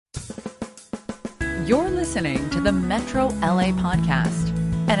You're listening to the Metro LA Podcast,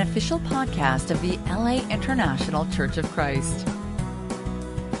 an official podcast of the LA International Church of Christ.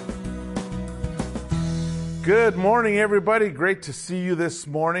 Good morning, everybody. Great to see you this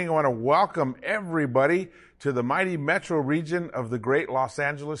morning. I want to welcome everybody to the mighty metro region of the great Los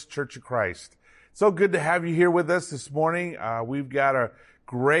Angeles Church of Christ. So good to have you here with us this morning. We've got a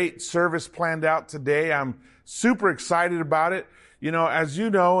great service planned out today. I'm super excited about it. You know, as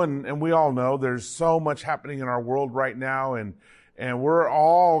you know, and we all know, there's so much happening in our world right now, and we're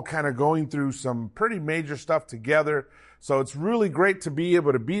all kind of going through some pretty major stuff together. So it's really great to be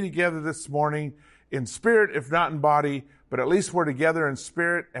able to be together this morning in spirit, if not in body, but at least we're together in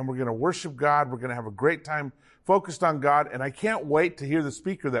spirit, and we're going to worship God. We're going to have a great time focused on God, and I can't wait to hear the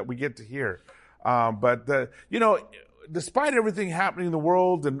speaker that we get to hear. Despite everything happening in the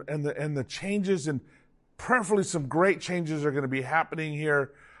world and the changes, and prayerfully some great changes are going to be happening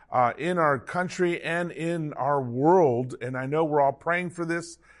here in our country and in our world, and I know we're all praying for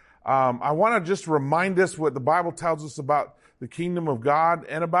this. I want to just remind us what the Bible tells us about the kingdom of God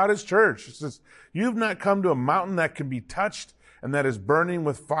and about His church. It says, "You've not come to a mountain that can be touched and that is burning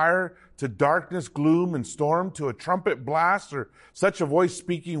with fire, to darkness, gloom, and storm, to a trumpet blast, or such a voice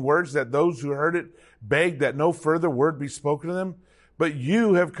speaking words that those who heard it begged that no further word be spoken to them. But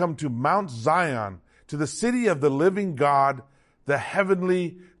you have come to Mount Zion, to the city of the living God, the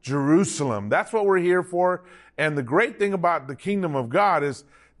heavenly Jerusalem." That's what we're here for. And the great thing about the kingdom of God is,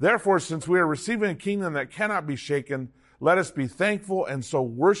 therefore, since we are receiving a kingdom that cannot be shaken, let us be thankful and so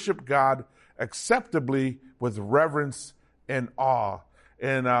worship God acceptably with reverence and awe.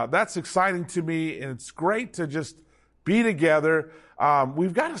 And that's exciting to me, and it's great to just be together.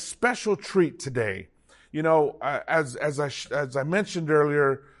 We've got a special treat today. You know, as I mentioned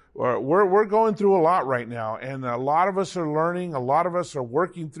earlier, we're going through a lot right now, and a lot of us are learning, a lot of us are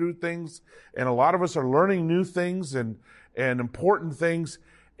working through things, and a lot of us are learning new things and important things.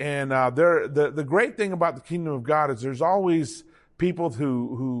 And the great thing about the kingdom of God is there's always people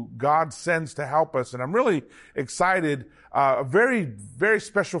who God sends to help us. And I'm really excited. A very, very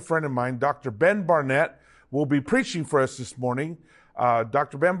special friend of mine, Dr. Ben Barnett, will be preaching for us this morning.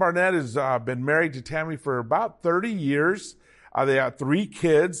 Dr. Ben Barnett has been married to Tammy for about 30 years. They have 3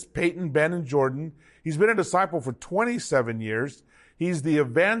 kids, Peyton, Ben, and Jordan. He's been a disciple for 27 years. He's the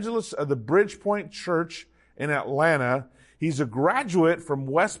evangelist of the Bridgepoint Church in Atlanta. He's a graduate from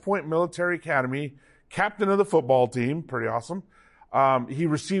West Point Military Academy, captain of the football team, pretty awesome. He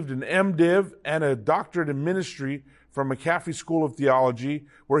received an MDiv and a doctorate in ministry from McAfee School of Theology,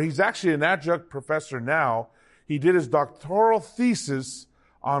 where he's actually an adjunct professor now. He did his doctoral thesis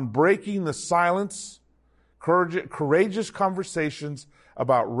on breaking the silence, courageous conversations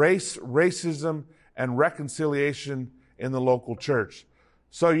about race, racism, and reconciliation in the local church.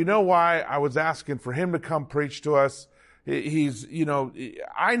 So you know why I was asking for him to come preach to us.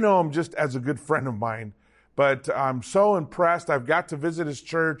 I know him just as a good friend of mine, but I'm so impressed. I've got to visit his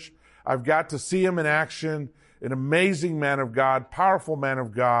church. I've got to see him in action. An amazing man of God, powerful man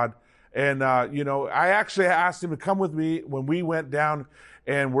of God. And, I actually asked him to come with me when we went down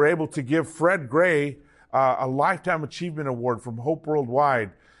and were able to give Fred Gray a Lifetime Achievement Award from Hope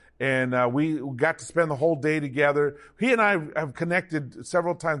Worldwide. And we got to spend the whole day together. He and I have connected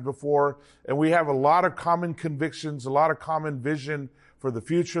several times before, and we have a lot of common convictions, a lot of common vision for the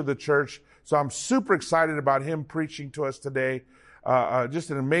future of the church. So I'm super excited about him preaching to us today. Just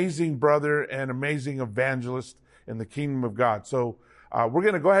an amazing brother and amazing evangelist in the kingdom of God. So we're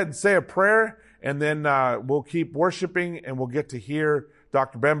going to go ahead and say a prayer, and then we'll keep worshiping, and we'll get to hear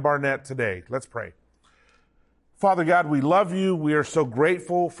Dr. Ben Barnett today. Let's pray. Father God, we love you. We are so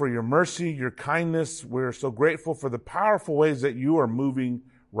grateful for your mercy, your kindness. We're so grateful for the powerful ways that you are moving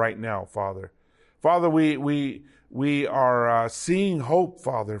right now, Father. Father, we are seeing hope,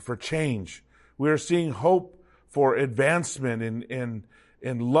 Father, for change. We are seeing hope for advancement in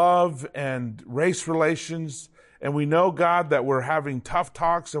love and race relations. And we know, God, that we're having tough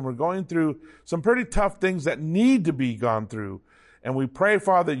talks and we're going through some pretty tough things that need to be gone through. And we pray,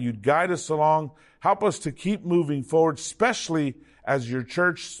 Father, you'd guide us along. Help us to keep moving forward, especially as your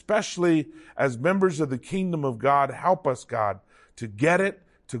church, especially as members of the kingdom of God. Help us, God, to get it,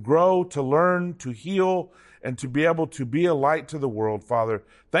 to grow, to learn, to heal, and to be able to be a light to the world, Father.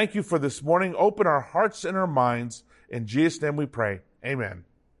 Thank you for this morning. Open our hearts and our minds. In Jesus' name we pray. Amen.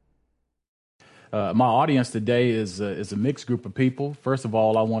 My audience today is a mixed group of people. First of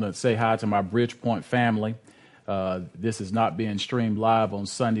all, I want to say hi to my Bridgepoint family. This is not being streamed live on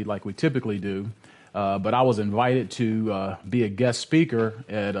Sunday like we typically do. But I was invited to be a guest speaker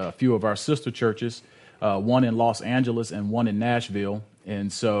at a few of our sister churches, one in Los Angeles and one in Nashville.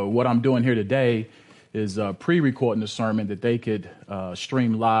 And so what I'm doing here today is pre-recording the sermon that they could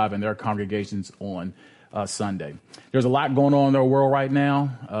stream live in their congregations on Sunday. There's a lot going on in our world right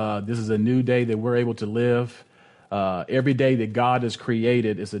now. This is a new day that we're able to live. Every day that God has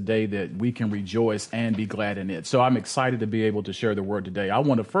created is a day that we can rejoice and be glad in it. So I'm excited to be able to share the word today. I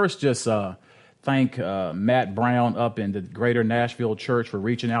want to first just thank Matt Brown up in the Greater Nashville Church for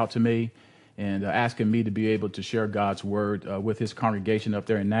reaching out to me and asking me to be able to share God's word with his congregation up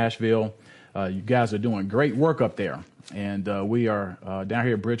there in Nashville. You guys are doing great work up there. And we are down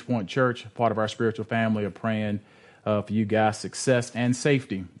here at Bridgepoint Church, part of our spiritual family, are praying for you guys' success and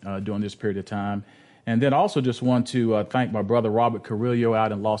safety during this period of time. And then also just want to thank my brother Robert Carrillo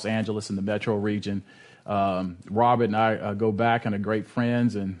out in Los Angeles in the metro region. Robert and I go back and are great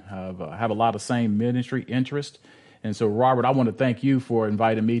friends and have a lot of same ministry interest. And so, Robert, I want to thank you for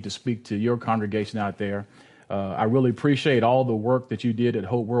inviting me to speak to your congregation out there. I really appreciate all the work that you did at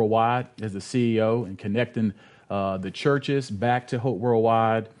Hope Worldwide as the CEO and connecting the churches back to Hope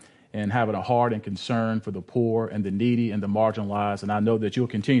Worldwide and having a heart and concern for the poor and the needy and the marginalized. And I know that you'll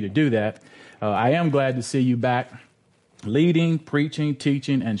continue to do that. I am glad to see you back leading, preaching,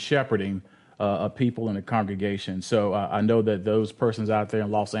 teaching, and shepherding people in the congregation. So I know that those persons out there in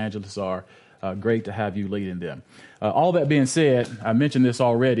Los Angeles are great to have you leading them. All that being said, I mentioned this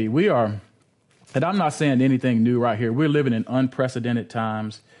already. We are, and I'm not saying anything new right here, we're living in unprecedented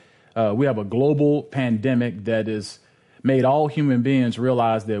times. We have a global pandemic that has made all human beings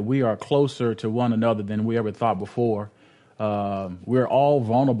realize that we are closer to one another than we ever thought before. We're all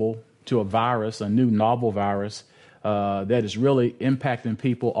vulnerable to a virus, a new novel virus, that is really impacting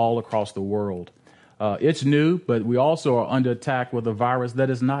people all across the world. It's new, but we also are under attack with a virus that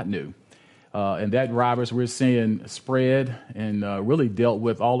is not new. And that virus we're seeing spread and really dealt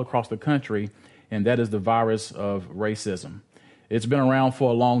with all across the country, and that is the virus of racism. It's been around for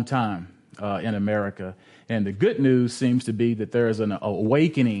a long time in America. And the good news seems to be that there is an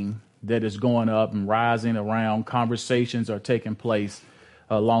awakening that is going up and rising around. Conversations are taking place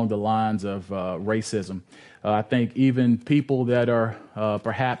along the lines of racism. I think even people that are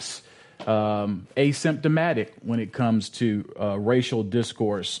perhaps asymptomatic when it comes to racial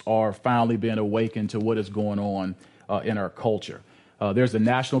discourse are finally being awakened to what is going on in our culture. There's a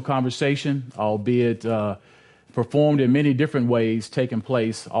national conversation, albeit performed in many different ways, taking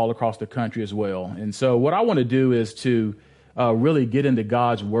place all across the country as well. And so what I want to do is to really get into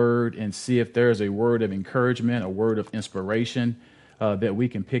God's word and see if there's a word of encouragement, a word of inspiration that we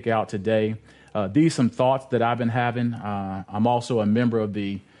can pick out today. These some thoughts that I've been having. I'm also a member of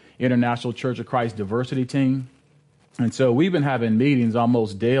the International Church of Christ diversity team. And so we've been having meetings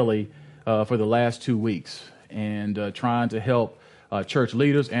almost daily for the last 2 weeks and trying to help church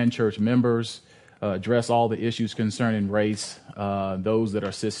leaders and church members address all the issues concerning race, those that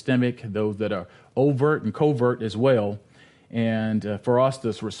are systemic, those that are overt and covert as well, and for us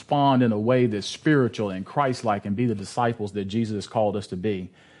to respond in a way that's spiritual and Christ-like and be the disciples that Jesus has called us to be.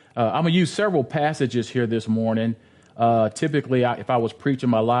 I'm going to use several passages here this morning. Typically, if I was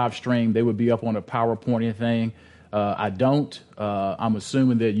preaching my live stream, they would be up on a PowerPoint thing. I don't. I'm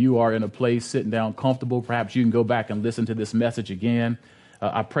assuming that you are in a place sitting down comfortable. Perhaps you can go back and listen to this message again.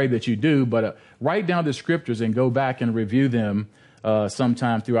 I pray that you do, but write down the scriptures and go back and review them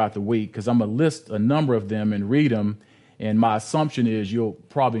sometime throughout the week, because I'm going to list a number of them and read them. And my assumption is you'll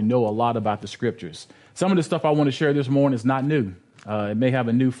probably know a lot about the scriptures. Some of the stuff I want to share this morning is not new. It may have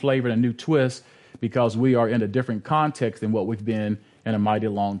a new flavor and a new twist because we are in a different context than what we've been in a mighty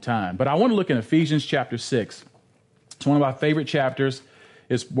long time. But I want to look in Ephesians chapter 6. It's one of my favorite chapters.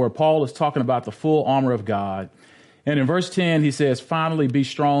 It's where Paul is talking about the full armor of God. And in verse 10, he says, finally, be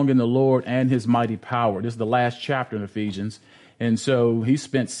strong in the Lord and his mighty power. This is the last chapter in Ephesians. And so he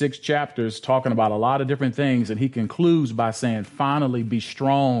spent 6 chapters talking about a lot of different things. And he concludes by saying, finally, be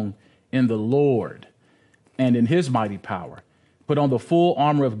strong in the Lord and in his mighty power. Put on the full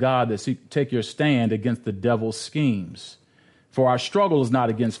armor of God that take your stand against the devil's schemes. For our struggle is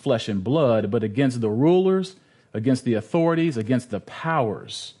not against flesh and blood, but against the rulers, against the authorities, against the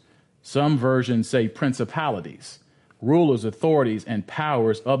powers. Some versions say principalities, rulers, authorities, and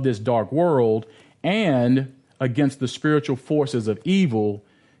powers of this dark world, and against the spiritual forces of evil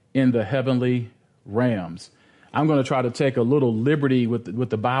in the heavenly realms. I'm going to try to take a little liberty with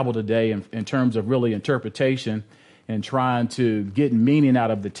the Bible today in terms of really interpretation and trying to get meaning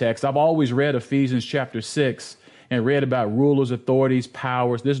out of the text. I've always read Ephesians chapter 6 and read about rulers, authorities,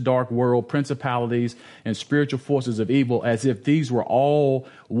 powers, this dark world, principalities, and spiritual forces of evil as if these were all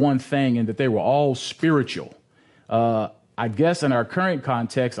one thing and that they were all spiritual. I guess in our current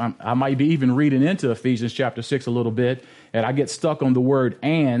context, I might be even reading into Ephesians chapter 6 a little bit, and I get stuck on the word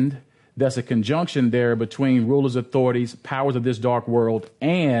and, That's a conjunction there between rulers, authorities, powers of this dark world,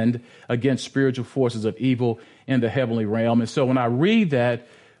 and against spiritual forces of evil in the heavenly realm. And so when I read that,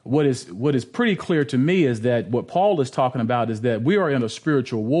 what is pretty clear to me is that what Paul is talking about is that we are in a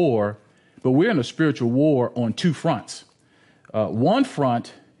spiritual war, but we're in a spiritual war on two fronts. One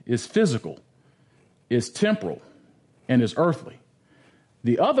front is physical, is temporal, and is earthly.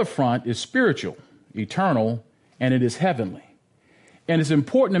 The other front is spiritual, eternal, and it is heavenly. And it's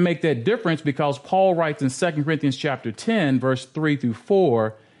important to make that difference because Paul writes in 2 Corinthians chapter 10, verse 3 through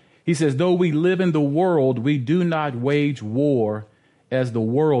 4, he says, though we live in the world, we do not wage war as the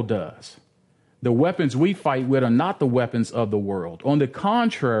world does. The weapons we fight with are not the weapons of the world. On the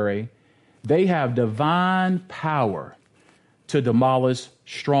contrary, they have divine power to demolish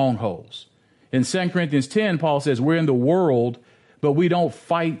strongholds. In 2 Corinthians 10, Paul says, we're in the world, but we don't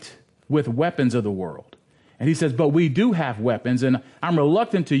fight with weapons of the world. And he says, but we do have weapons. And I'm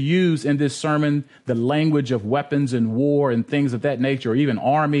reluctant to use in this sermon the language of weapons and war and things of that nature, or even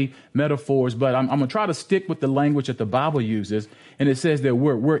army metaphors. But I'm going to try to stick with the language that the Bible uses. And it says that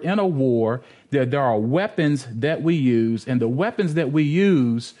we're in a war, that there are weapons that we use. And the weapons that we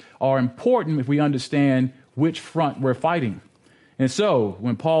use are important if we understand which front we're fighting. And so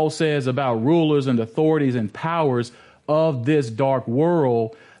when Paul says about rulers and authorities and powers of this dark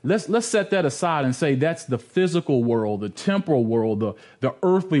world, let's set that aside and say that's the physical world, the temporal world, the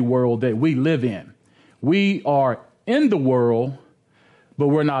earthly world that we live in. We are in the world, but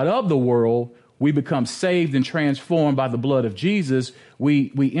we're not of the world. We become saved and transformed by the blood of Jesus.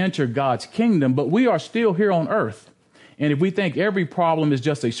 We enter God's kingdom, but we are still here on earth. And if we think every problem is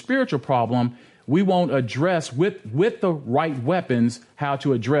just a spiritual problem, we won't address with the right weapons how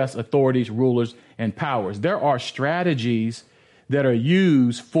to address authorities, rulers, and powers. There are strategies that are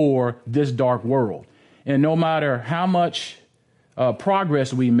used for this dark world. And no matter how much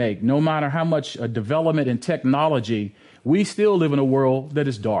progress we make, no matter how much development in technology, we still live in a world that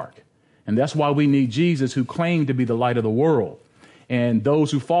is dark. And that's why we need Jesus, who claimed to be the light of the world. And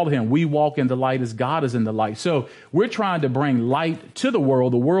those who follow him, we walk in the light as God is in the light. So we're trying to bring light to the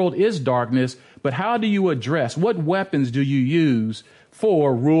world. The world is darkness. But how do you address, what weapons do you use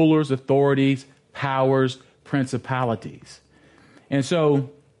for rulers, authorities, powers, principalities? And so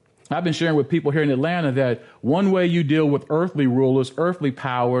I've been sharing with people here in Atlanta that one way you deal with earthly rulers, earthly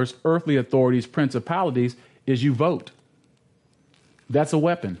powers, earthly authorities, principalities is you vote. That's a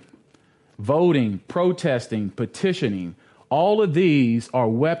weapon. Voting, protesting, petitioning, all of these are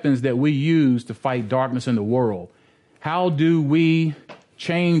weapons that we use to fight darkness in the world. How do we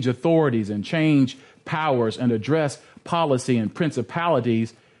change authorities and change powers and address policy and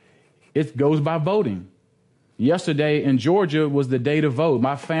principalities? It goes by voting. Yesterday in Georgia was the day to vote.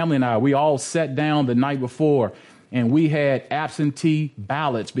 My family and I, we all sat down the night before and we had absentee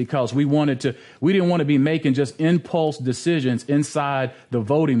ballots because we didn't want to be making just impulse decisions inside the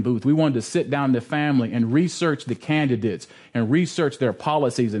voting booth. We wanted to sit down in the family and research the candidates and research their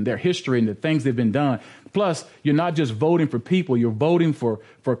policies and their history and the things they've been done. Plus, you're not just voting for people, you're voting for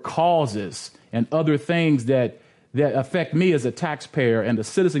causes and other things that affect me as a taxpayer and a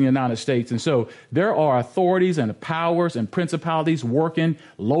citizen of the United States. And so there are authorities and powers and principalities working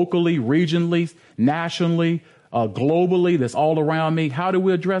locally, regionally, nationally, globally, that's all around me. How do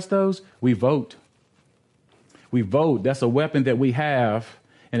we address those? We vote. We vote. That's a weapon that we have.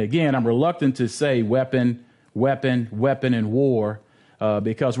 And again, I'm reluctant to say weapon, and war,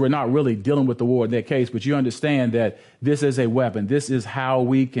 because we're not really dealing with the war in that case. But you understand that this is a weapon. This is how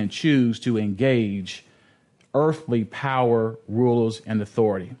we can choose to engage earthly power, rulers, and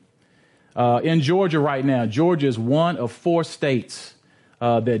authority. In Georgia right now, Georgia is one of 4 states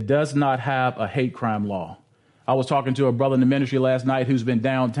that does not have a hate crime law. I was talking to a brother in the ministry last night who's been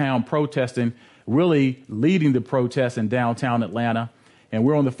downtown protesting, really leading the protests in downtown Atlanta. And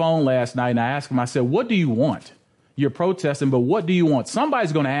we're on the phone last night, and I asked him, I said, what do you want? You're protesting, but what do you want?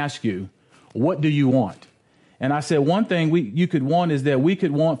 Somebody's going to ask you, what do you want? And I said, one thing you could want is that we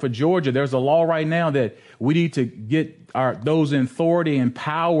could want for Georgia. There's a law right now that we need to get those in authority and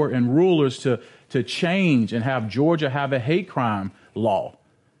power and rulers to change and have Georgia have a hate crime law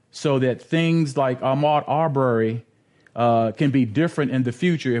so that things like Ahmaud Arbery can be different in the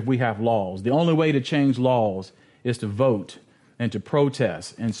future if we have laws. The only way to change laws is to vote and to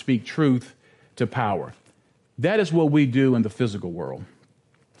protest and speak truth to power. That is what we do in the physical world.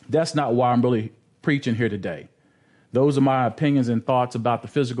 That's not why I'm really preaching here today. Those are my opinions and thoughts about the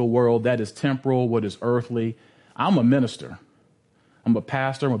physical world. That is temporal, what is earthly. I'm a minister. I'm a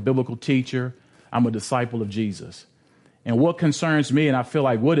pastor. I'm a biblical teacher. I'm a disciple of Jesus. And what concerns me, and I feel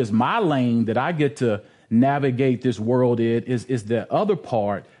like what is my lane that I get to navigate this world in, is the other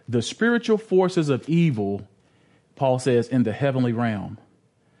part, the spiritual forces of evil, Paul says, in the heavenly realm.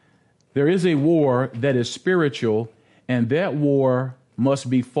 There is a war that is spiritual, and that war must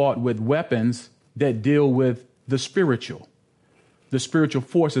be fought with weapons that deal with the spiritual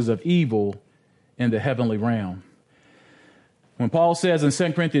forces of evil in the heavenly realm. When Paul says in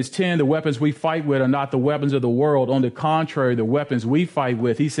 2 Corinthians 10, the weapons we fight with are not the weapons of the world. On the contrary, the weapons we fight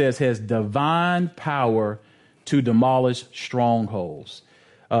with, he says, has divine power to demolish strongholds.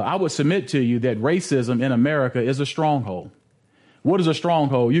 I would submit to you that racism in America is a stronghold. What is a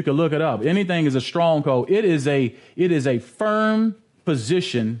stronghold? You can look it up. Anything is a stronghold. It is a firm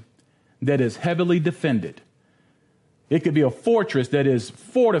position that is heavily defended. It could be a fortress that is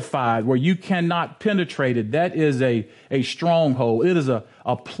fortified where you cannot penetrate it. That is a stronghold. It is a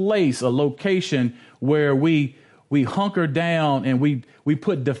place, a location where we hunker down and we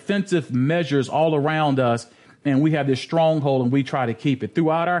put defensive measures all around us, and we have this stronghold and we try to keep it.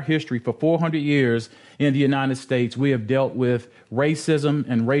 Throughout our history, for 400 years in the United States, we have dealt with racism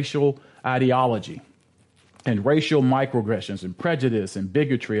and racial ideology and racial microaggressions and prejudice and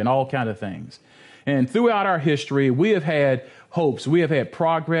bigotry and all kinds of things. And throughout our history, we have had hopes. We have had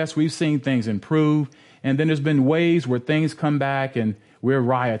progress. We've seen things improve. And then there's been ways where things come back and we're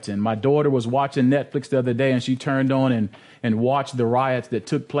rioting. My daughter was watching Netflix the other day, and she turned on and watched the riots that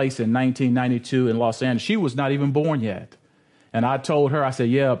took place in 1992 in Los Angeles. She was not even born yet. And I told her, I said,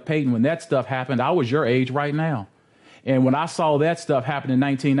 yeah, Peyton, when that stuff happened, I was your age right now. And when I saw that stuff happen in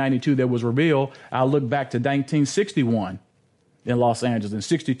 1992 that was revealed, I looked back to 1961. In Los Angeles in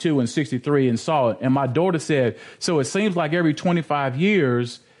 62 and 63 and saw it. And my daughter said, so it seems like every 25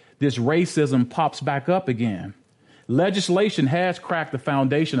 years, this racism pops back up again. Legislation has cracked the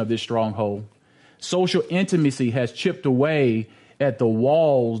foundation of this stronghold. Social intimacy has chipped away at the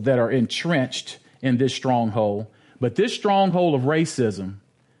walls that are entrenched in this stronghold. But this stronghold of racism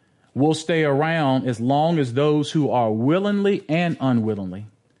will stay around as long as those who are willingly and unwillingly,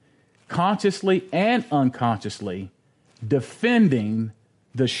 consciously and unconsciously, defending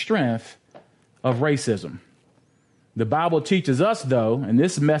the strength of racism. The Bible teaches us, though, and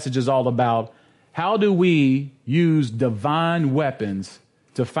this message is all about how do we use divine weapons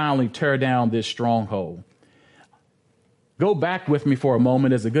to finally tear down this stronghold. Go back with me for a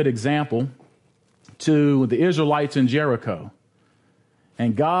moment as a good example to the Israelites in Jericho.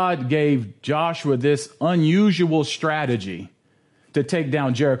 And God gave Joshua this unusual strategy to take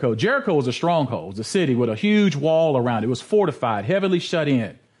down Jericho. Jericho was a stronghold, a city with a huge wall around it. It was fortified, heavily shut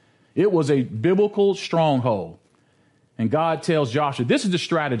in. It was a biblical stronghold. And God tells Joshua, this is the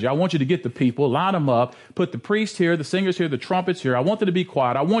strategy. I want you to get the people, line them up, put the priests here, the singers here, the trumpets here. I want them to be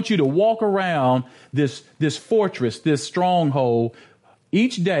quiet. I want you to walk around this fortress, this stronghold,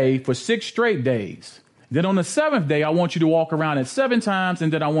 each day for 6 straight days. Then on the 7th day, I want you to walk around it 7 times,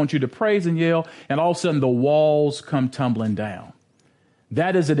 and then I want you to praise and yell, and all of a sudden the walls come tumbling down.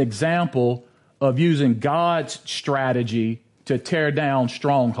 That is an example of using God's strategy to tear down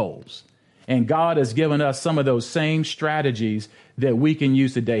strongholds. And God has given us some of those same strategies that we can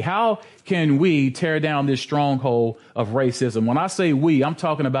use today. How can we tear down this stronghold of racism? When I say we, I'm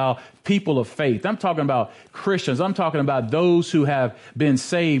talking about people of faith. I'm talking about Christians. I'm talking about those who have been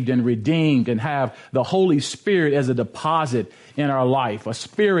saved and redeemed and have the Holy Spirit as a deposit in our life, a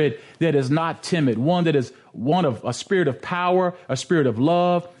spirit that is not timid, one that is one of a spirit of power, a spirit of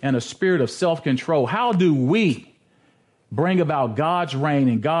love, and a spirit of self-control. How do we bring about God's reign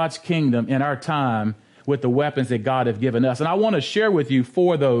and God's kingdom in our time with the weapons that God has given us? And I want to share with you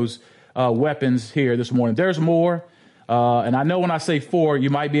 4 of those weapons here this morning. There's more. And I know when I say 4, you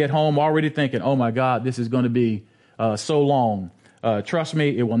might be at home already thinking, oh, my God, this is going to be so long. Trust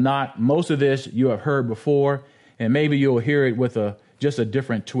me, it will not. Most of this you have heard before, and maybe you'll hear it with just a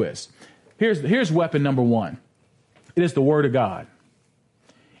different twist. Here's weapon number 1. It is the Word of God.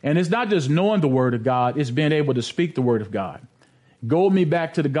 And it's not just knowing the Word of God, it's being able to speak the Word of God. Go with me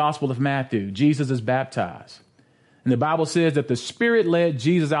back to the Gospel of Matthew. Jesus is baptized. And the Bible says that the Spirit led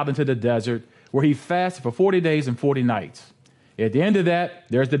Jesus out into the desert where he fasted for 40 days and 40 nights. At the end of that,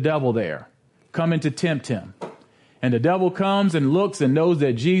 there's the devil there coming to tempt him. And the devil comes and looks and knows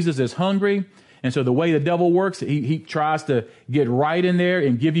that Jesus is hungry. And so the way the devil works, he tries to get right in there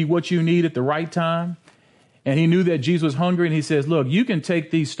and give you what you need at the right time. And he knew that Jesus was hungry, and he says, look, you can take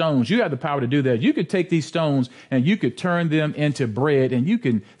these stones. You have the power to do that. You could take these stones and you could turn them into bread and you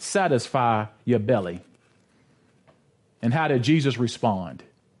can satisfy your belly. And how did Jesus respond?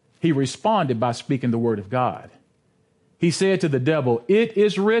 He responded by speaking the word of God. He said to the devil, it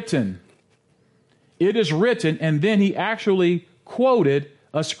is written. It is written. And then he actually quoted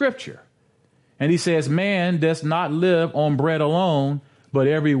a scripture. And he says, man does not live on bread alone, but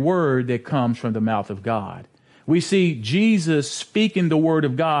every word that comes from the mouth of God. We see Jesus speaking the word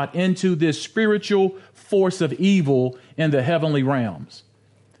of God into this spiritual force of evil in the heavenly realms.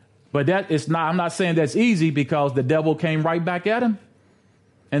 But I'm not saying that's easy, because the devil came right back at him.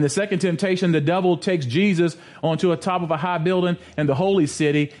 And the second temptation, the devil takes Jesus onto a top of a high building in the holy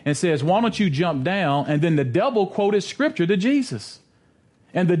city and says, why don't you jump down? And then the devil quoted scripture to Jesus.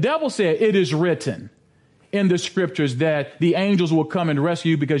 And the devil said, it is written in the scriptures that the angels will come and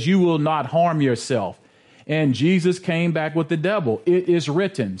rescue you because you will not harm yourself. And Jesus came back with the devil. It is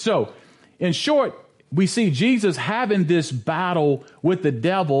written. So in short, we see Jesus having this battle with the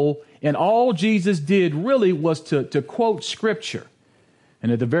devil, and all Jesus did really was to quote scripture.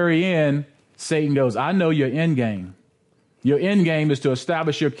 And at the very end, Satan goes, I know your end game. Your end game is to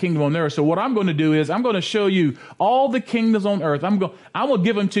establish your kingdom on earth. So what I'm going to do is I'm going to show you all the kingdoms on earth. I will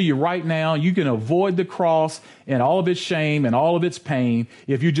give them to you right now. You can avoid the cross and all of its shame and all of its pain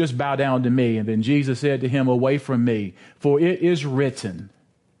if you just bow down to me. And then Jesus said to him, away from me, for it is written.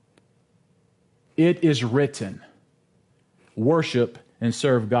 It is written. Worship and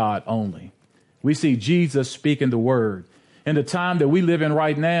serve God only. We see Jesus speaking the word. In the time that we live in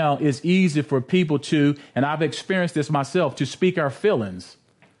right now, it's easy for people to, and I've experienced this myself, to speak our feelings.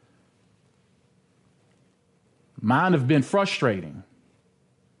 Mine have been frustrating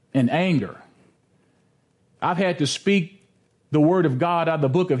and anger. I've had to speak the word of God out of the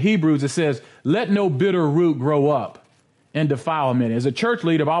book of Hebrews. It says, let no bitter root grow up in defilement. As a church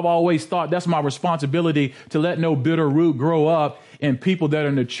leader, I've always thought that's my responsibility, to let no bitter root grow up in people that are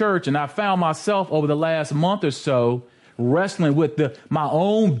in the church. And I found myself over the last month or so wrestling with my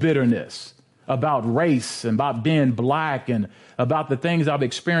own bitterness about race and about being black and about the things I've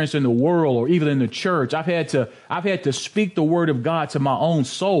experienced in the world or even in the church. I've had to speak the word of God to my own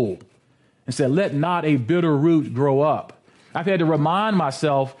soul and say, let not a bitter root grow up. I've had to remind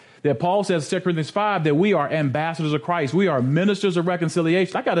myself that Paul says in 2 Corinthians 5 that we are ambassadors of Christ. We are ministers of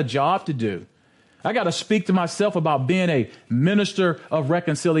reconciliation. I got a job to do. I got to speak to myself about being a minister of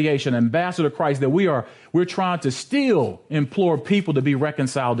reconciliation, ambassador of Christ, that we're trying to still implore people to be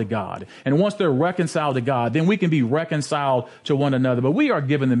reconciled to God. And once they're reconciled to God, then we can be reconciled to one another. But we are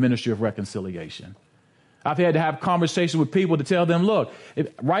given the ministry of reconciliation. I've had to have conversations with people to tell them, look,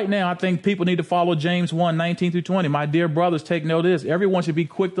 right now I think people need to follow James 1:19-20. My dear brothers, take note of this. Everyone should be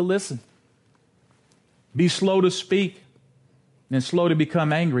quick to listen. Be slow to speak. And slow to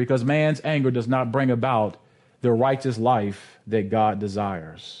become angry, because man's anger does not bring about the righteous life that God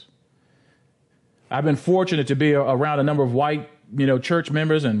desires. I've been fortunate to be around a number of white, church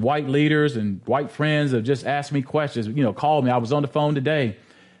members and white leaders and white friends that have just asked me questions, called me. I was on the phone today.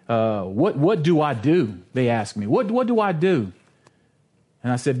 What do I do? They asked me, what do I do?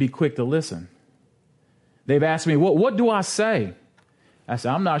 And I said, be quick to listen. They've asked me, what do I say? I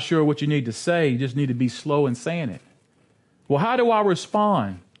said, I'm not sure what you need to say. You just need to be slow in saying it. Well, how do I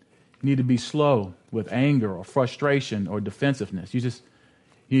respond? You need to be slow with anger or frustration or defensiveness. You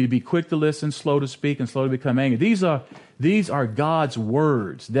need to be quick to listen, slow to speak, and slow to become angry. These are God's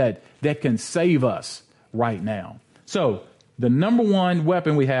words that can save us right now. So the number one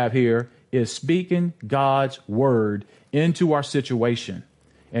weapon we have here is speaking God's word into our situation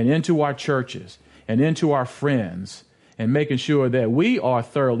and into our churches and into our friends, and making sure that we are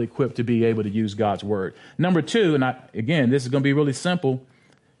thoroughly equipped to be able to use God's word. Number two, and again, this is going to be really simple.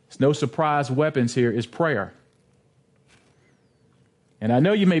 There's no surprise weapons here, is prayer. And I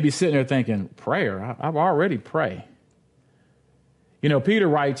know you may be sitting there thinking, prayer? I've already prayed. Peter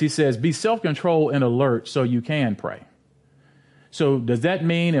writes, he says, be self-controlled and alert so you can pray. So does that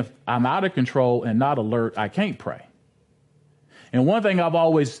mean if I'm out of control and not alert, I can't pray? And one thing I've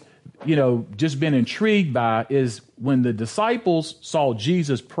always just been intrigued by is when the disciples saw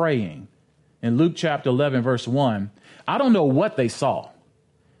Jesus praying in Luke chapter 11, verse 1, I don't know what they saw,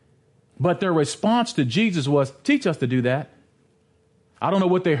 but their response to Jesus was, teach us to do that. I don't know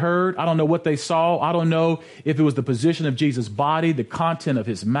what they heard. I don't know what they saw. I don't know if it was the position of Jesus' body, the content of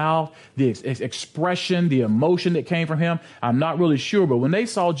his mouth, the expression, the emotion that came from him. I'm not really sure. But when they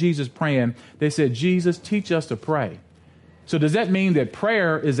saw Jesus praying, they said, Jesus, teach us to pray. So does that mean that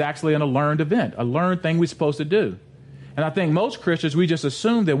prayer is actually a learned event, a learned thing we're supposed to do? And I think most Christians, we just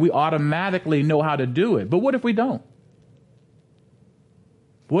assume that we automatically know how to do it. But what if we don't?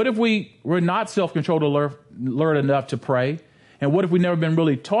 What if we're not self-controlled or alert enough to pray? And what if we've never been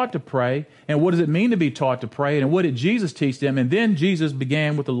really taught to pray? And what does it mean to be taught to pray? And what did Jesus teach them? And then Jesus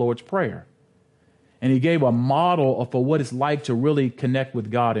began with the Lord's Prayer. And he gave a model for what it's like to really connect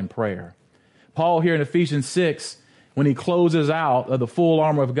with God in prayer. Paul here in Ephesians 6, when he closes out of the full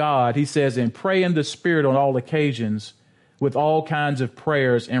armor of God, he says, and pray in the Spirit on all occasions with all kinds of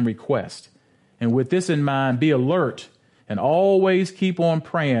prayers and requests. And with this in mind, be alert and always keep on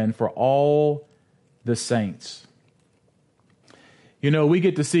praying for all the saints. You know, we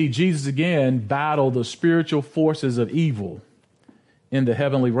get to see Jesus again battle the spiritual forces of evil in the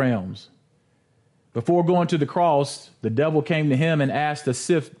heavenly realms. Before going to the cross, the devil came to him and asked to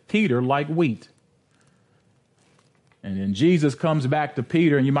sift Peter like wheat. And then Jesus comes back to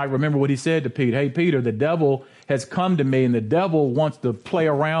Peter, and you might remember what he said to Peter. Hey, Peter, the devil has come to me, and the devil wants to play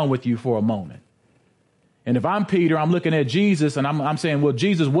around with you for a moment. And if I'm Peter, I'm looking at Jesus, and I'm saying, well,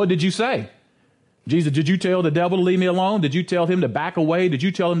 Jesus, what did you say? Jesus, did you tell the devil to leave me alone? Did you tell him to back away? Did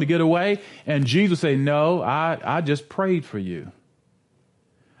you tell him to get away? And Jesus say, no, I just prayed for you.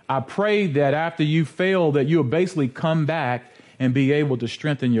 I prayed that after you fail, that you'll basically come back and be able to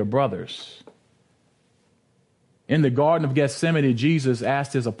strengthen your brothers. In the Garden of Gethsemane, Jesus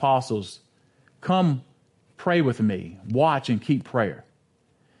asked his apostles, come pray with me, watch and keep prayer.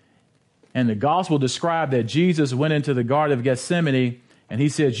 And the gospel described that Jesus went into the Garden of Gethsemane and he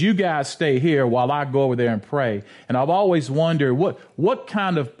says, you guys stay here while I go over there and pray. And I've always wondered, what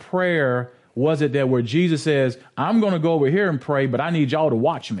kind of prayer was it that where Jesus says, I'm going to go over here and pray, but I need y'all to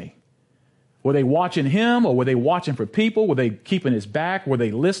watch me? Were they watching him, or were they watching for people? Were they keeping his back? Were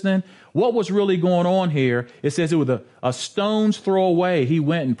they listening? What was really going on here? It says it was a stone's throw away. He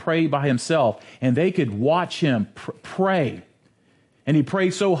went and prayed by himself, and they could watch him pray. And he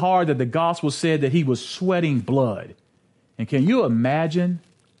prayed so hard that the gospel said that he was sweating blood. And can you imagine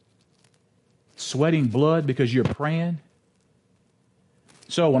sweating blood because you're praying?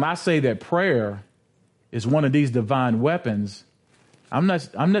 So when I say that prayer is one of these divine weapons, I'm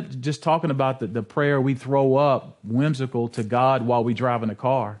not just talking about the prayer we throw up whimsical to God while we drive in a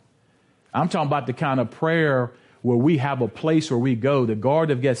car. I'm talking about the kind of prayer where we have a place where we go. The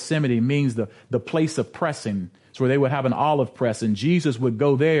Garden of Gethsemane means the place of pressing. It's where they would have an olive press, and Jesus would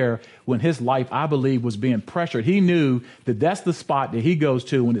go there when his life, I believe, was being pressured. He knew that that's the spot that he goes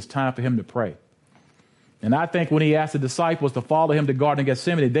to when it's time for him to pray. And I think when he asked the disciples to follow him to Garden of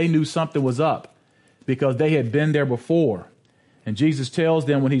Gethsemane, they knew something was up because they had been there before. And Jesus tells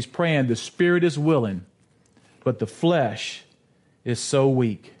them when he's praying, the spirit is willing, but the flesh is so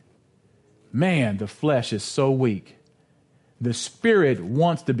weak. Man, the flesh is so weak. The spirit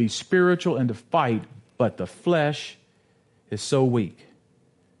wants to be spiritual and to fight, but the flesh is so weak.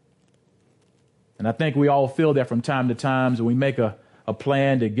 And I think we all feel that from time to time when we make a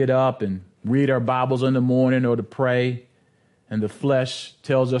plan to get up and read our Bibles in the morning or to pray, and the flesh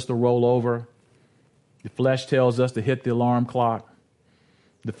tells us to roll over. The flesh tells us to hit the alarm clock.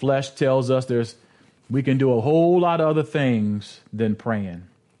 The flesh tells us we can do a whole lot of other things than praying.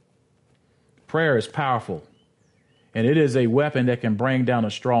 Prayer is powerful, and it is a weapon that can bring down a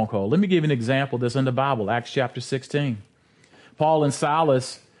stronghold. Let me give you an example that's in the Bible, Acts chapter 16. Paul and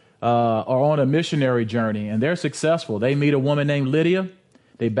Silas are on a missionary journey, and they're successful. They meet a woman named Lydia.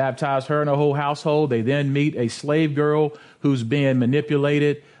 They baptize her and her whole household. They then meet a slave girl who's being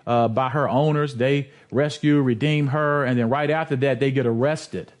manipulated by her owners. They rescue, redeem her, and then right after that, they get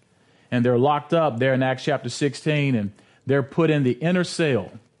arrested. And they're locked up there in Acts chapter 16, and they're put in the inner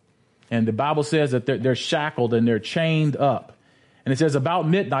cell. And the Bible says that they're shackled and they're chained up. And it says about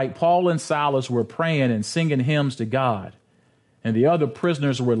midnight, Paul and Silas were praying and singing hymns to God. And the other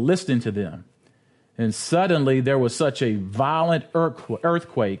prisoners were listening to them. And suddenly there was such a violent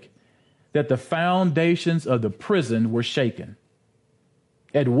earthquake that the foundations of the prison were shaken.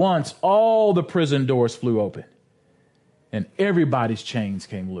 At once, all the prison doors flew open, and everybody's chains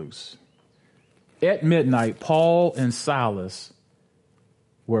came loose. At midnight, Paul and Silas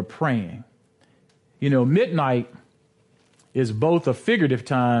were praying. You know, midnight is both a figurative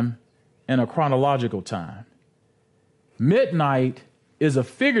time and a chronological time. Midnight is a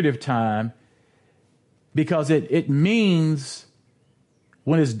figurative time because it means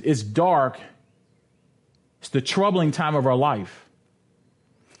when it's dark, it's the troubling time of our life.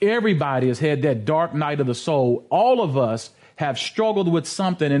 Everybody has had that dark night of the soul. All of us have struggled with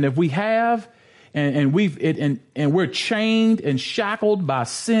something, and if we have, and we're chained and shackled by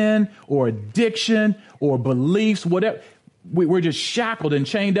sin or addiction or beliefs, whatever, we're just shackled and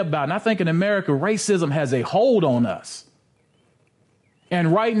chained up by it. And I think in America, racism has a hold on us.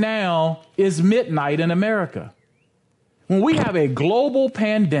 And right now is midnight in America. When we have a global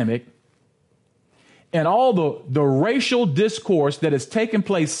pandemic and all the racial discourse that is taking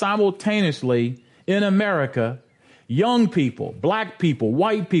place simultaneously in America, young people, black people,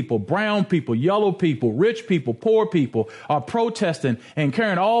 white people, brown people, yellow people, rich people, poor people are protesting and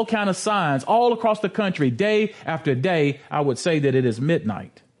carrying all kinds of signs all across the country day after day. I would say that it is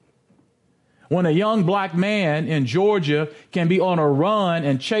midnight. When a young black man in Georgia can be on a run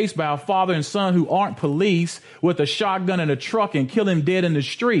and chased by a father and son who aren't police with a shotgun in a truck and kill him dead in the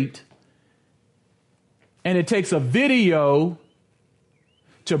street. And it takes a video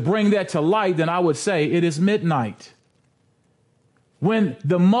to bring that to light, then I would say it is midnight. When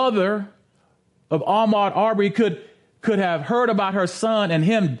the mother of Ahmaud Arbery could have heard about her son and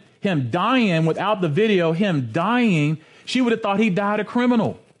him dying without the video, him dying, she would have thought he died a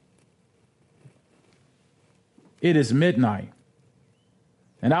criminal. It is midnight.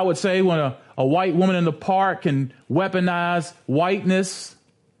 And I would say when a white woman in the park can weaponize whiteness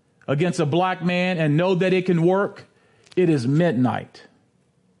against a black man and know that it can work, it is midnight.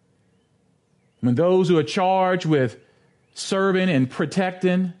 When those who are charged with serving and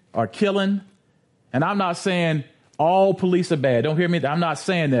protecting are killing, and I'm not saying all police are bad. Don't hear me. I'm not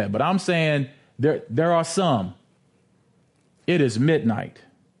saying that, but I'm saying there are some. It is midnight.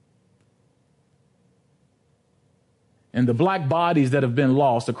 And the black bodies that have been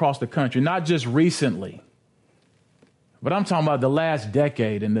lost across the country, not just recently, but I'm talking about the last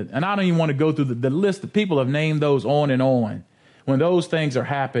decade. And I don't even want to go through the list. The people have named those on and on. When those things are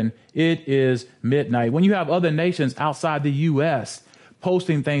happening, it is midnight. When you have other nations outside the U.S.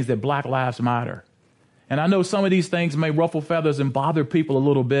 posting things that Black Lives Matter. And I know some of these things may ruffle feathers and bother people a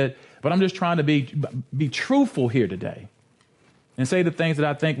little bit, but I'm just trying to be truthful here today and say the things that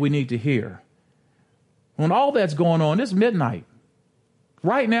I think we need to hear. When all that's going on, it's midnight.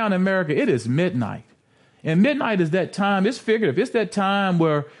 Right now in America, it is midnight. And midnight is that time, it's figurative. It's that time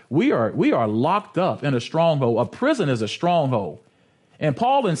where we are locked up in a stronghold. A prison is a stronghold. And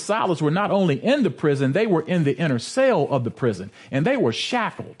Paul and Silas were not only in the prison, they were in the inner cell of the prison. And they were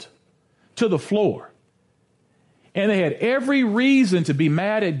shackled to the floor. And they had every reason to be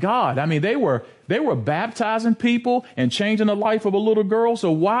mad at God. I mean, they were baptizing people and changing the life of a little girl.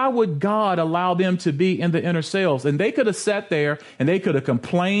 So why would God allow them to be in the inner cells? And they could have sat there and they could have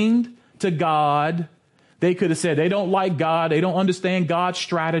complained to God. They could have said they don't like God. They don't understand God's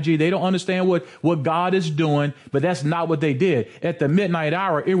strategy. They don't understand what God is doing. But that's not what they did. At the midnight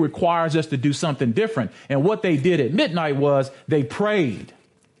hour, it requires us to do something different. And what they did at midnight was they prayed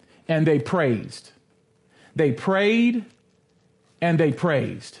and they praised. They prayed and they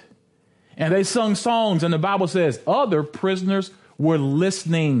praised. And they sung songs. And the Bible says other prisoners were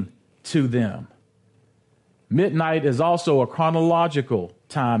listening to them. Midnight is also a chronological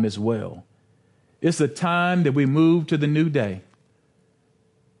time as well. It's a time that we move to the new day.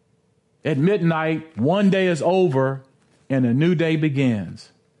 At midnight, one day is over and a new day begins.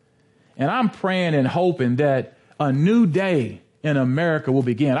 And I'm praying and hoping that a new day in America will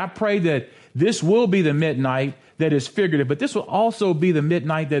begin. I pray that this will be the midnight that is figurative, but this will also be the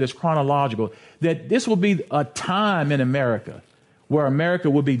midnight that is chronological, that this will be a time in America where America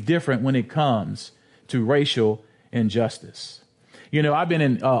will be different when it comes to racial injustice. You know, I've been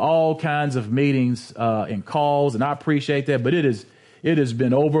in all kinds of meetings and calls, and I appreciate that, but it has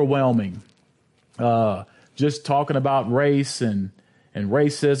been overwhelming. Just talking about race and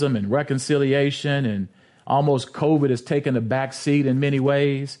racism and reconciliation, and almost COVID has taken a back seat in many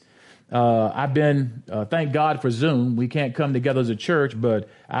ways. I've been, thank God for Zoom. We can't come together as a church, but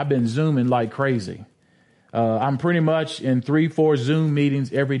I've been Zooming like crazy. I'm pretty much in 3-4 Zoom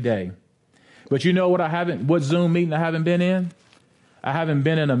meetings every day. But you know what Zoom meeting I haven't been in? I haven't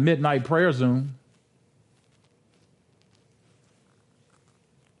been in a midnight prayer Zoom.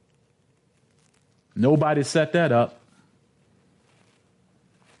 Nobody set that up.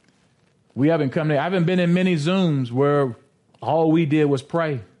 I haven't been in many Zooms where all we did was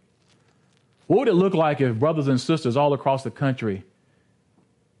pray. What would it look like if brothers and sisters all across the country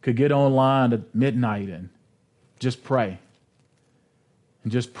could get online at midnight and just pray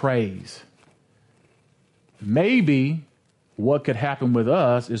and just praise? Maybe what could happen with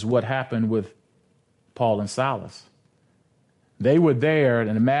us is what happened with Paul and Silas. They were there,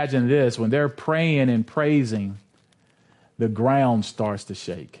 and imagine this, when they're praying and praising, the ground starts to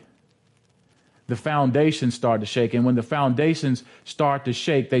shake. The foundations start to shake. And when the foundations start to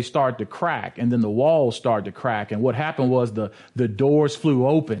shake, they start to crack. And then the walls start to crack. And what happened was the doors flew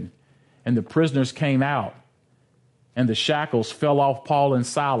open and the prisoners came out. And the shackles fell off Paul and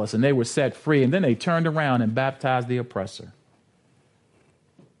Silas and they were set free. And then they turned around and baptized the oppressor.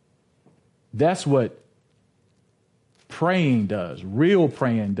 That's what praying does, real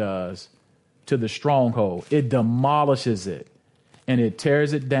praying does to the stronghold. It demolishes it. And it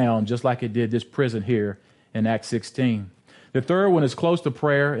tears it down just like it did this prison here in Acts 16. The third one is close to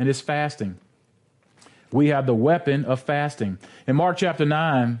prayer, and it's fasting. We have the weapon of fasting. In Mark chapter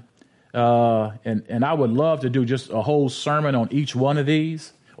 9, and I would love to do just a whole sermon on each one of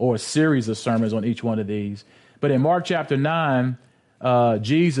these, or a series of sermons on each one of these. But in Mark chapter 9,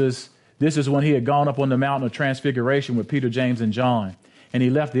 Jesus, this is when he had gone up on the mountain of transfiguration with Peter, James, and John. And he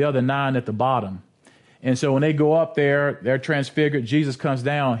left the other 9 at the bottom. And so when they go up there, they're transfigured. Jesus comes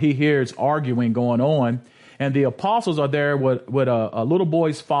down. He hears arguing going on. And the apostles are there with a little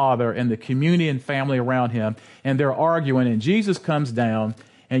boy's father and the community and family around him. And they're arguing. And Jesus comes down.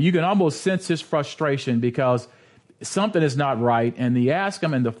 And you can almost sense his frustration because something is not right. And he asked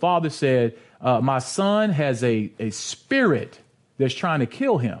him, and the father said, my son has a spirit that's trying to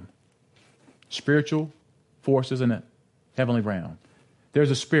kill him. Spiritual forces in the heavenly realm.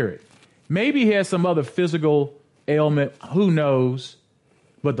 There's a spirit. Maybe he has some other physical ailment. Who knows?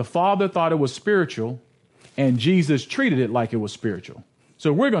 But the father thought it was spiritual, and Jesus treated it like it was spiritual.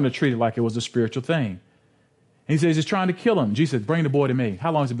 So we're going to treat it like it was a spiritual thing. And he says he's trying to kill him. Jesus said, bring the boy to me.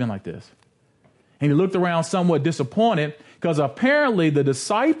 How long has it been like this? And he looked around somewhat disappointed because apparently the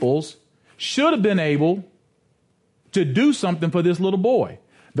disciples should have been able to do something for this little boy.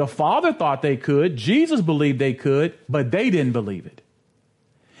 The father thought they could. Jesus believed they could, but they didn't believe it.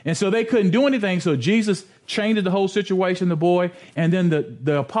 And so they couldn't do anything. So Jesus changed the whole situation, the boy. And then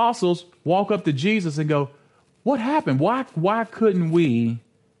the apostles walk up to Jesus and go, what happened? Why couldn't we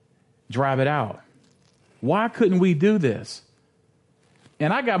drive it out? Why couldn't we do this?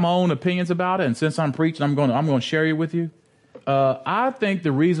 And I got my own opinions about it. And since I'm preaching, I'm going to share it with you. I think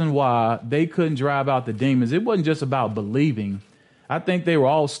the reason why they couldn't drive out the demons, it wasn't just about believing. I think they were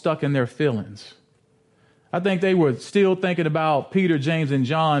all stuck in their feelings. I think they were still thinking about Peter, James, and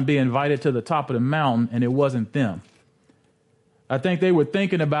John being invited to the top of the mountain, and it wasn't them. I think they were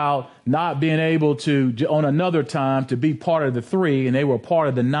thinking about not being able to, on another time, to be part of the 3, and they were part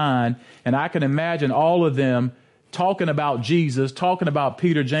of the 9. And I can imagine all of them talking about Jesus, talking about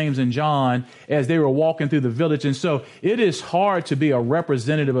Peter, James, and John as they were walking through the village. And so it is hard to be a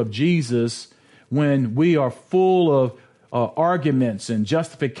representative of Jesus when we are full of arguments and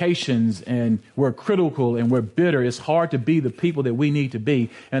justifications, and we're critical and we're bitter. It's hard to be the people that we need to be.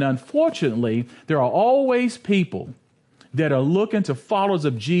 And unfortunately, there are always people that are looking to followers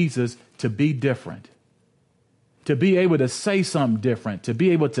of Jesus to be different, to be able to say something different, to be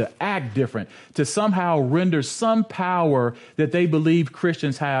able to act different, to somehow render some power that they believe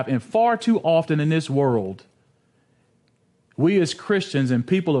Christians have. And far too often in this world, we as Christians and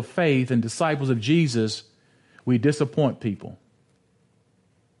people of faith and disciples of Jesus, we disappoint people.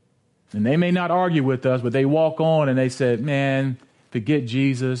 And they may not argue with us, but they walk on and they said, man, forget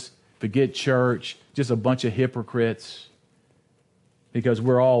Jesus, forget church, just a bunch of hypocrites, because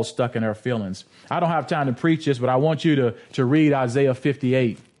we're all stuck in our feelings. I don't have time to preach this, but I want you to read Isaiah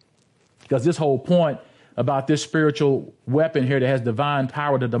 58, because this whole point about this spiritual weapon here that has divine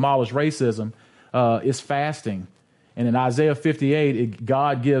power to demolish racism is fasting. And in Isaiah 58,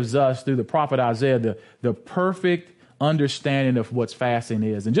 God gives us, through the prophet Isaiah, the perfect understanding of what fasting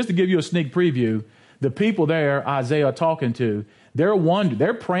is. And just to give you a sneak preview, the people there, Isaiah talking to,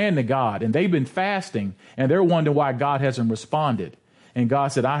 they're praying to God, and they've been fasting, and they're wondering why God hasn't responded. And God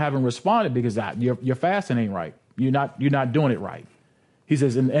said, I haven't responded because your fasting ain't right. You're not doing it right. He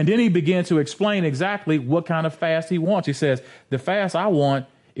says, and then he began to explain exactly what kind of fast he wants. He says, the fast I want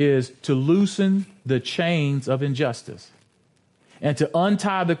is to loosen the chains of injustice and to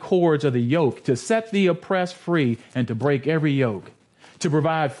untie the cords of the yoke, to set the oppressed free and to break every yoke, to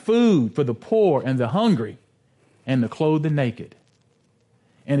provide food for the poor and the hungry and to clothe the naked.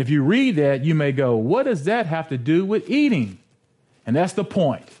 And if you read that, you may go, what does that have to do with eating? And that's the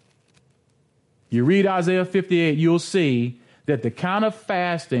point. You read Isaiah 58, you'll see that the kind of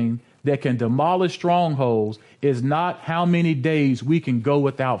fasting that can demolish strongholds is not how many days we can go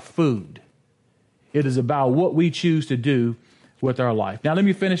without food. It is about what we choose to do with our life. Now, let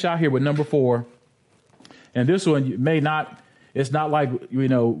me finish out here with number 4. And this one it's not like,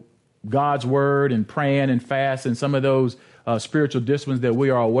 God's word and praying and fast and some of those spiritual disciplines that we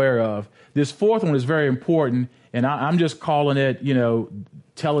are aware of. This 4th one is very important, and I'm just calling it,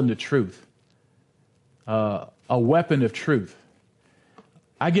 telling the truth, a weapon of truth.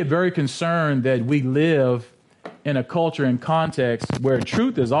 I get very concerned that we live in a culture and context where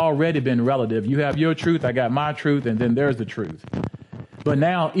truth has already been relative. You have your truth, I got my truth, and then there's the truth. But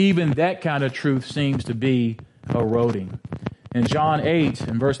now even that kind of truth seems to be eroding. In John 8,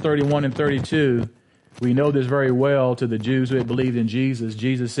 in verse 31 and 32, we know this very well to the Jews who had believed in Jesus.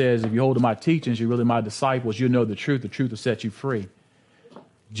 Jesus says, if you hold to my teachings, you're really my disciples. You'll know the truth will set you free.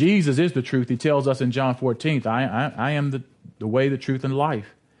 Jesus is the truth. He tells us in John 14, I am the way, the truth, and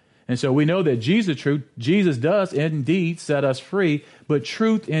life. And so we know that Jesus does indeed set us free, but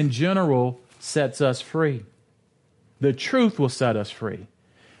truth in general sets us free. The truth will set us free.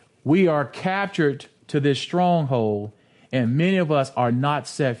 We are captured to this stronghold, and many of us are not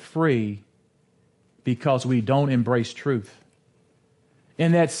set free because we don't embrace truth.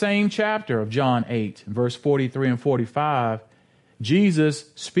 In that same chapter of John 8, verse 43 and 45, Jesus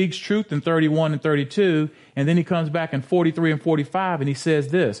speaks truth in 31 and 32, and then he comes back in 43 and 45, and he says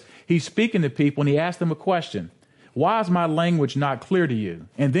this. He's speaking to people, and he asks them a question. Why is my language not clear to you?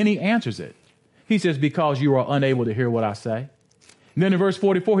 And then he answers it. He says, because you are unable to hear what I say. And then in verse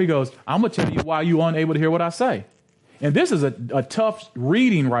 44, he goes, I'm going to tell you why you're unable to hear what I say. And this is a tough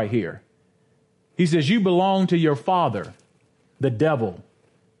reading right here. He says, you belong to your father, the devil,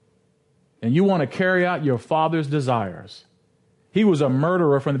 and you want to carry out your father's desires. He was a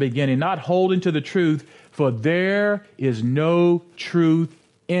murderer from the beginning, not holding to the truth, for there is no truth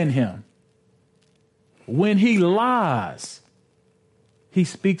in him. When he lies, he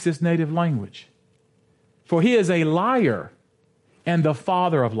speaks his native language. For he is a liar and the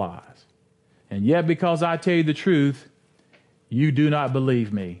father of lies. And yet, because I tell you the truth, you do not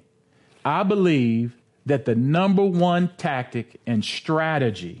believe me. I believe that the number one tactic and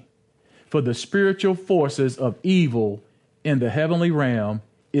strategy for the spiritual forces of evil in the heavenly realm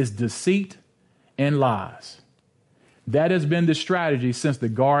is deceit and lies. That has been the strategy since the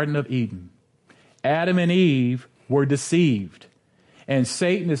Garden of Eden. Adam and Eve were deceived, and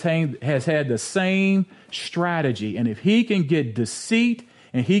Satan has had the same strategy. And if he can get deceit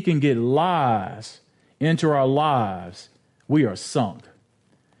and he can get lies into our lives, we are sunk.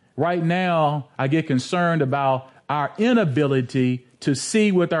 Right now, I get concerned about our inability to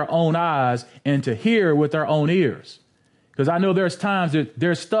see with our own eyes and to hear with our own ears. Because I know there's times that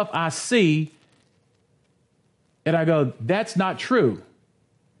there's stuff I see and I go, that's not true.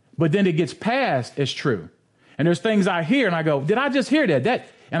 But then it gets passed as true. And there's things I hear and I go, did I just hear that?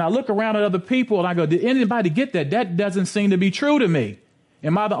 And I look around at other people and I go, did anybody get that? That doesn't seem to be true to me.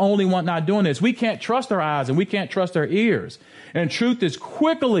 Am I the only one not doing this? We can't trust our eyes and we can't trust our ears. And truth is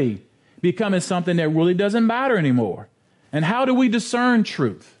quickly becoming something that really doesn't matter anymore. And how do we discern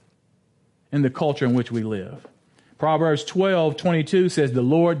truth in the culture in which we live? Proverbs 12:22 says, the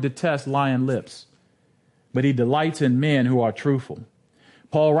Lord detests lying lips, but he delights in men who are truthful.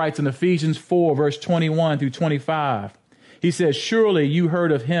 Paul writes in Ephesians 4, verse 21 through 25, he says, surely you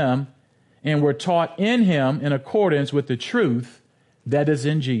heard of him and were taught in him in accordance with the truth that is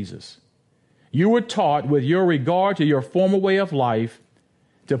in Jesus. You were taught with your regard to your former way of life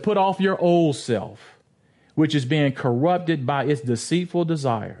to put off your old self, which is being corrupted by its deceitful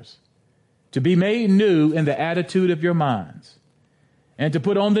desires, to be made new in the attitude of your minds, and to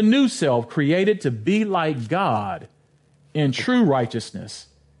put on the new self created to be like God in true righteousness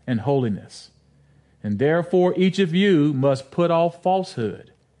and holiness. And therefore each of you must put off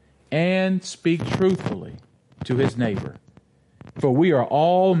falsehood and speak truthfully to his neighbor, for we are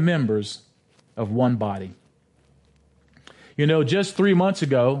all members of one body. You know, just 3 months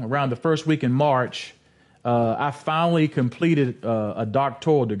ago, around the first week in March, I finally completed a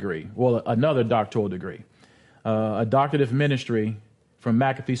doctoral degree, well, another doctoral degree, a doctorate of ministry from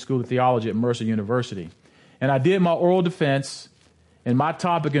McAfee School of Theology at Mercer University. And I did my oral defense, and my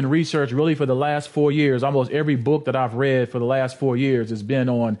topic in research really for the last 4 years, almost every book that I've read for the last 4 years has been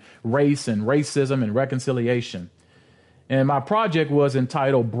on race and racism and reconciliation. And my project was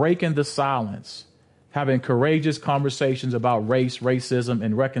entitled Breaking the Silence, having courageous conversations about race, racism,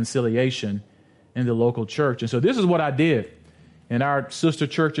 and reconciliation in the local church. And so this is what I did. In our sister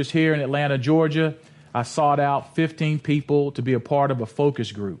churches here in Atlanta, Georgia, I sought out 15 people to be a part of a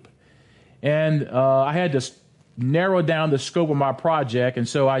focus group. And I had to narrow down the scope of my project. And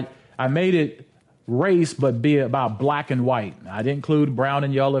so I made it race, but be about black and white. I didn't include brown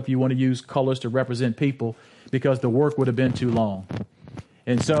and yellow if you want to use colors to represent people, because the work would have been too long.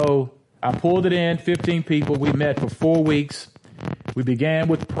 And so I pulled it in, 15 people. We met for 4 weeks. We began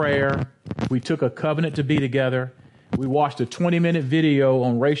with prayer. We took a covenant to be together. We watched a 20-minute video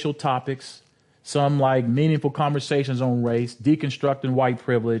on racial topics, some like meaningful conversations on race, deconstructing white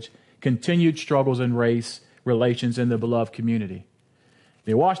privilege, continued struggles in race relations in the beloved community.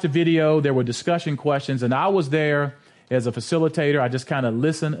 They watched the video. There were discussion questions, and I was there as a facilitator. I just kind of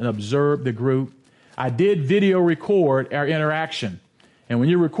listened and observed the group. I did video record our interaction. And when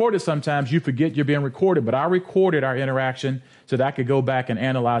you record it, sometimes you forget you're being recorded, but I recorded our interaction so that I could go back and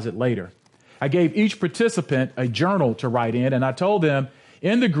analyze it later. I gave each participant a journal to write in, and I told them,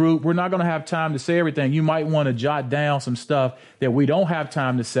 in the group, we're not going to have time to say everything. You might want to jot down some stuff that we don't have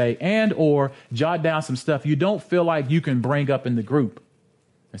time to say, and or jot down some stuff you don't feel like you can bring up in the group.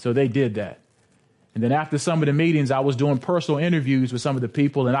 And so they did that. And then after some of the meetings, I was doing personal interviews with some of the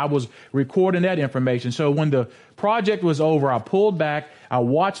people, and I was recording that information. So when the project was over, I pulled back, I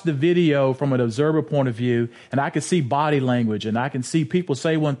watched the video from an observer point of view, and I could see body language, and I can see people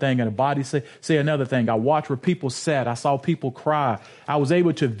say one thing and a body say another thing. I watched where people sat. I saw people cry. I was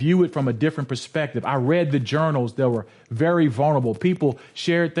able to view it from a different perspective. I read the journals that were very vulnerable. People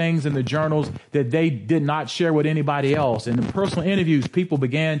shared things in the journals that they did not share with anybody else. And in personal interviews, people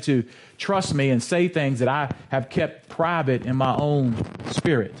began to trust me and say things that I have kept private in my own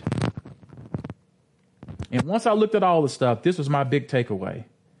spirit. And once I looked at all the stuff, this was my big takeaway.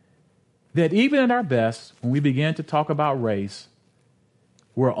 That even at our best, when we begin to talk about race,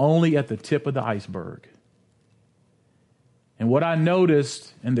 we're only at the tip of the iceberg. And what I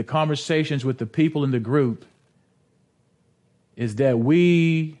noticed in the conversations with the people in the group is that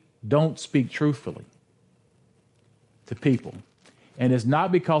we don't speak truthfully to people. And it's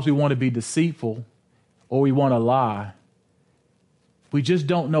not because we want to be deceitful or we want to lie. We just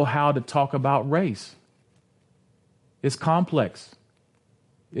don't know how to talk about race. It's complex.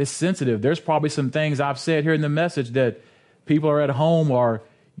 It's sensitive. There's probably some things I've said here in the message that people are at home are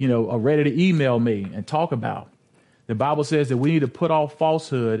ready to email me and talk about. The Bible says that we need to put off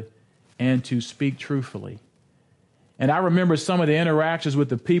falsehood and to speak truthfully. And I remember some of the interactions with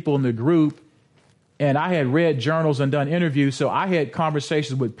the people in the group, and I had read journals and done interviews, so I had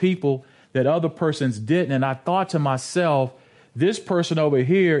conversations with people that other persons didn't, and I thought to myself, this person over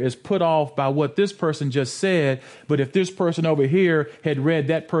here is put off by what this person just said, but if this person over here had read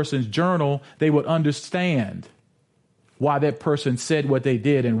that person's journal, they would understand why that person said what they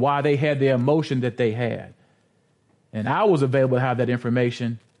did and why they had the emotion that they had. And I was available to have that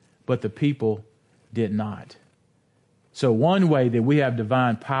information, but the people did not. So one way that we have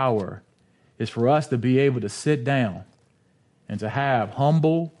divine power is for us to be able to sit down and to have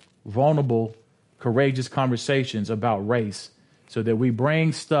humble, vulnerable, courageous conversations about race, so that we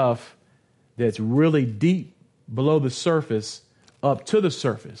bring stuff that's really deep below the surface up to the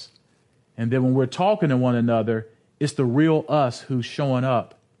surface. And then when we're talking to one another, it's the real us who's showing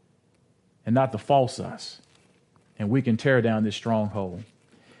up and not the false us. And we can tear down this stronghold.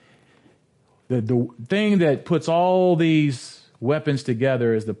 The thing that puts all these weapons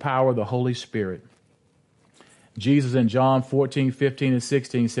together is the power of the Holy Spirit. Jesus in John 14, 15, and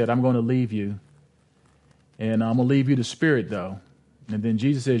 16 said, I'm going to leave you. And I'm going to leave you the Spirit, though. And then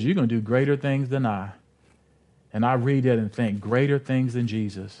Jesus says, you're going to do greater things than I. And I read that and think, greater things than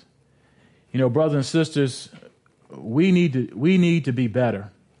Jesus. Brothers and sisters, we need to be better.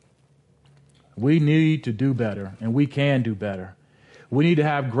 We need to do better, and we can do better. We need to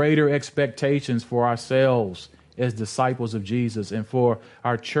have greater expectations for ourselves as disciples of Jesus and for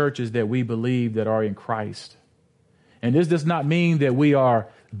our churches that we believe that are in Christ. And this does not mean that we are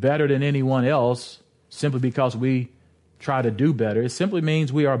better than anyone else simply because we try to do better. It simply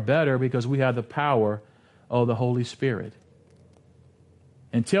means we are better because we have the power of the Holy Spirit.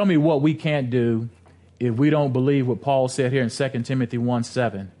 And tell me what we can't do if we don't believe what Paul said here in 2 Timothy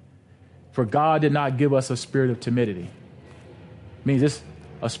 1:7. For God did not give us a spirit of timidity. It means it's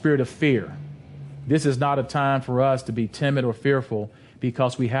a spirit of fear. This is not a time for us to be timid or fearful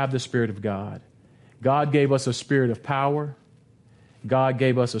because we have the Spirit of God. God gave us a spirit of power. God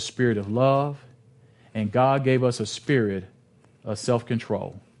gave us a spirit of love. And God gave us a spirit of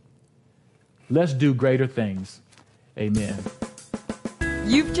self-control. Let's do greater things. Amen.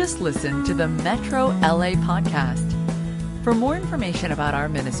 You've just listened to the Metro LA podcast. For more information about our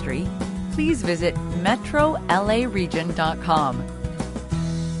ministry, please visit metrolaregion.com